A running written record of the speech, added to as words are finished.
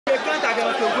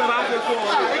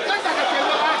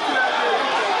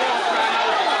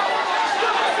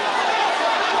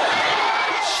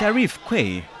Sheriff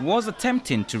Quaye was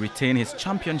attempting to retain his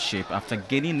championship after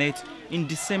gaining it in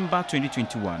December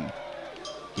 2021.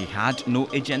 He had no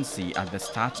agency at the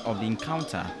start of the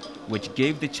encounter, which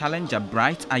gave the challenger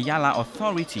Bright Ayala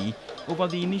authority over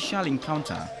the initial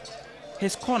encounter.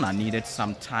 His corner needed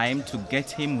some time to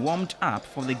get him warmed up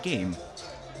for the game.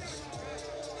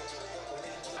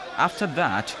 After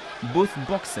that, both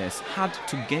boxers had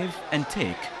to give and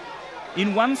take.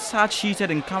 In one such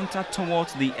heated encounter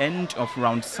towards the end of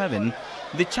round 7,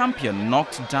 the champion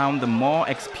knocked down the more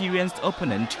experienced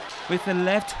opponent with a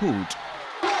left hook.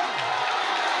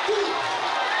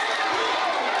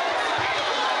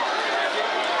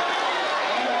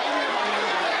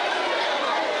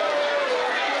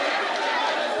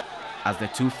 As the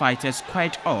two fighters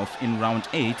squared off in round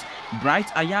 8,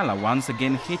 Bright Ayala once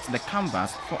again hit the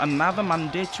canvas for another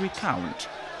mandatory count.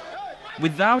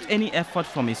 Without any effort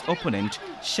from his opponent,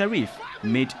 Sheriff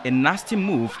made a nasty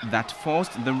move that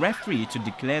forced the referee to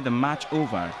declare the match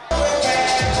over.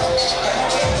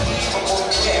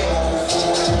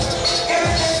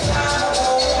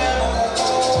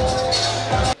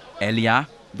 Earlier,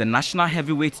 the national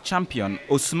heavyweight champion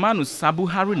Osmanu Sabu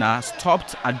Haruna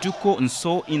stopped Aduko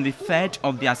Nso in the third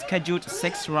of their scheduled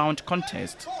 6-round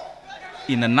contest.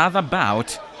 In another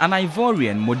bout, an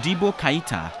Ivorian Modibo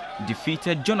Kaita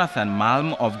defeated Jonathan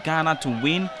Malm of Ghana to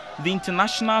win the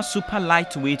international super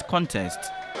lightweight contest.